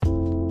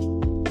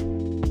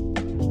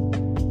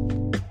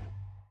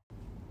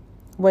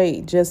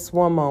Wait, just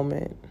one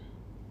moment.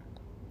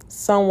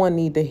 Someone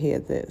need to hear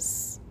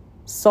this.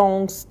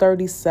 Psalms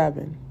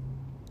 37.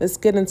 Let's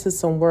get into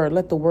some word.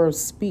 Let the word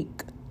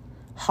speak.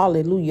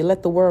 Hallelujah.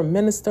 Let the word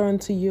minister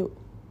unto you.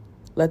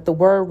 Let the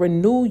word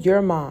renew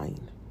your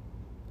mind.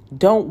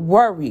 Don't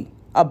worry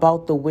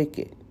about the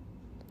wicked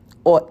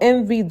or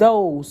envy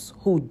those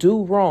who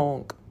do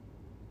wrong.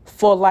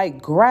 For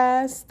like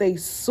grass, they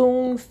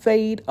soon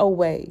fade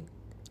away.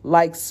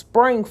 Like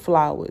spring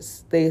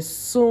flowers, they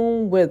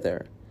soon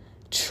wither.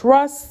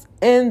 Trust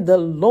in the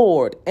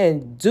Lord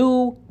and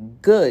do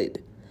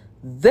good.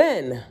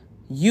 Then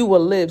you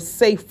will live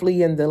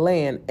safely in the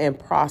land and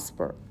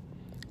prosper.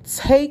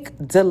 Take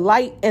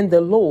delight in the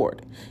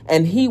Lord,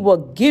 and he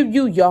will give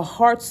you your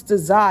heart's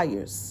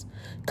desires.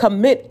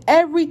 Commit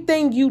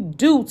everything you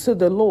do to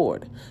the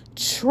Lord.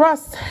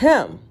 Trust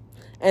him,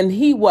 and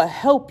he will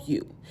help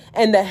you.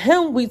 And the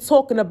him we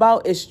talking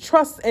about is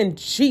trust in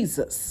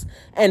Jesus,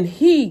 and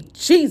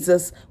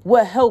Jesus,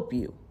 will help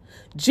you.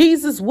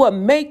 Jesus will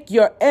make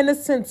your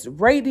innocence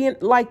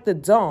radiant like the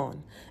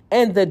dawn,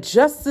 and the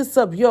justice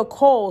of your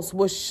cause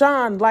will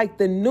shine like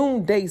the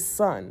noonday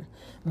sun.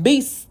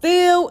 Be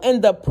still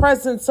in the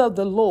presence of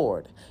the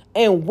Lord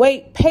and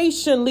wait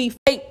patiently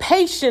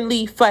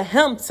for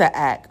him to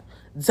act.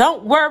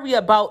 Don't worry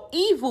about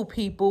evil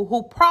people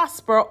who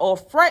prosper or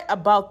fret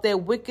about their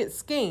wicked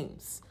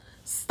schemes.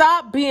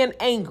 Stop being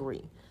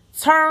angry.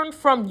 Turn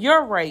from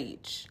your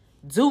rage.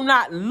 Do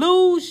not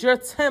lose your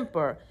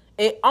temper.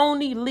 It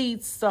only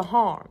leads to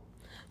harm.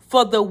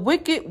 For the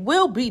wicked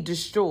will be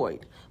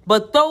destroyed,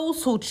 but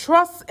those who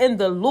trust in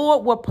the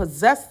Lord will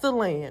possess the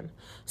land.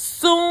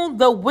 Soon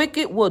the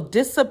wicked will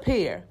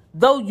disappear.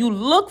 Though you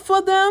look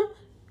for them,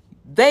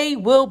 they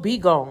will be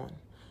gone.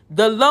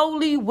 The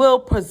lowly will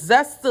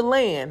possess the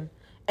land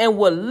and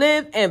will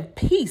live in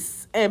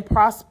peace and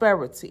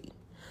prosperity.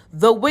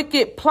 The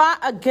wicked plot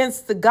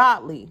against the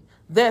godly.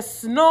 They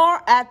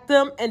snore at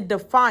them in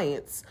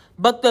defiance,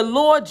 but the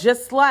Lord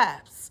just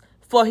laughs,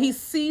 for he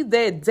sees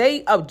their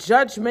day of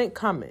judgment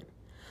coming.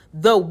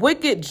 The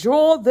wicked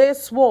draw their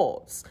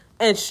swords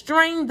and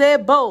strain their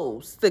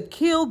bows to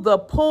kill the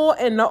poor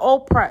and the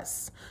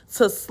oppressed,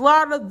 to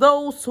slaughter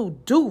those who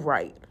do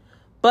right.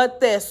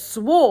 But their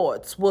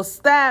swords will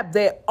stab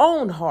their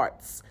own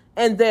hearts,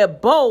 and their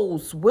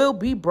bows will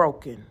be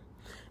broken.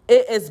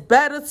 It is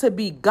better to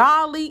be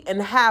godly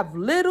and have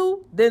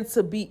little than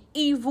to be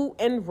evil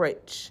and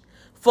rich.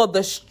 For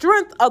the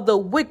strength of the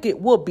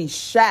wicked will be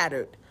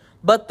shattered,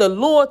 but the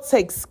Lord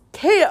takes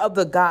care of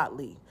the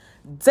godly.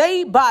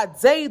 Day by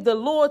day, the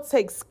Lord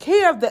takes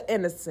care of the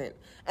innocent,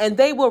 and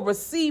they will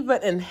receive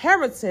an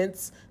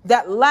inheritance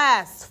that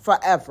lasts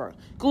forever.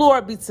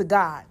 Glory be to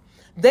God.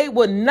 They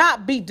will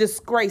not be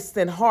disgraced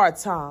in hard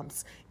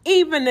times.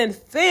 Even in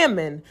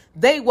famine,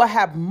 they will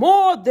have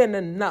more than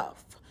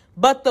enough.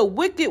 But the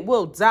wicked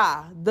will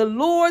die. The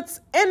Lord's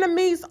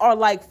enemies are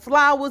like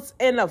flowers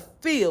in a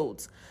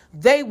field.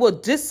 They will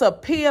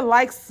disappear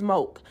like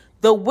smoke.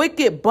 The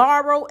wicked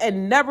borrow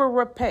and never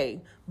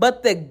repay,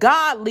 but the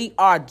godly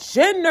are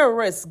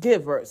generous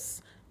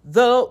givers.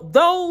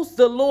 Those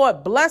the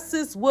Lord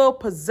blesses will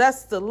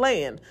possess the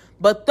land,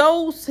 but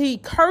those he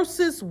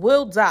curses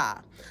will die.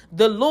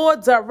 The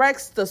Lord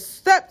directs the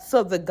steps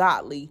of the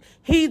godly.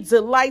 He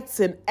delights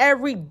in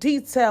every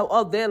detail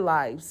of their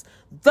lives.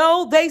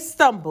 Though they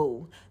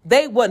stumble,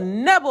 they will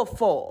never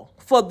fall,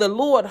 for the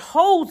Lord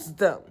holds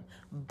them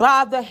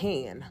by the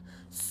hand.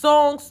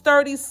 Psalms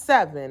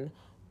 37,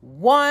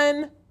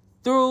 1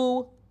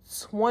 through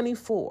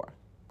 24.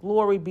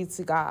 Glory be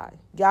to God.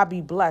 Y'all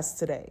be blessed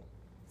today.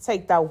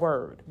 Take that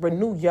word.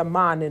 Renew your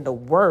mind in the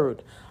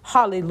word.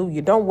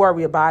 Hallelujah. Don't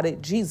worry about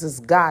it. Jesus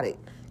got it.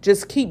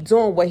 Just keep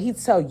doing what he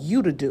tell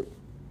you to do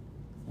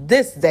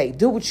this day.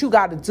 Do what you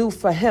got to do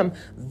for him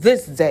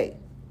this day.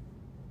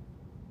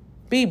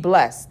 Be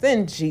blessed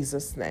in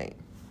Jesus' name.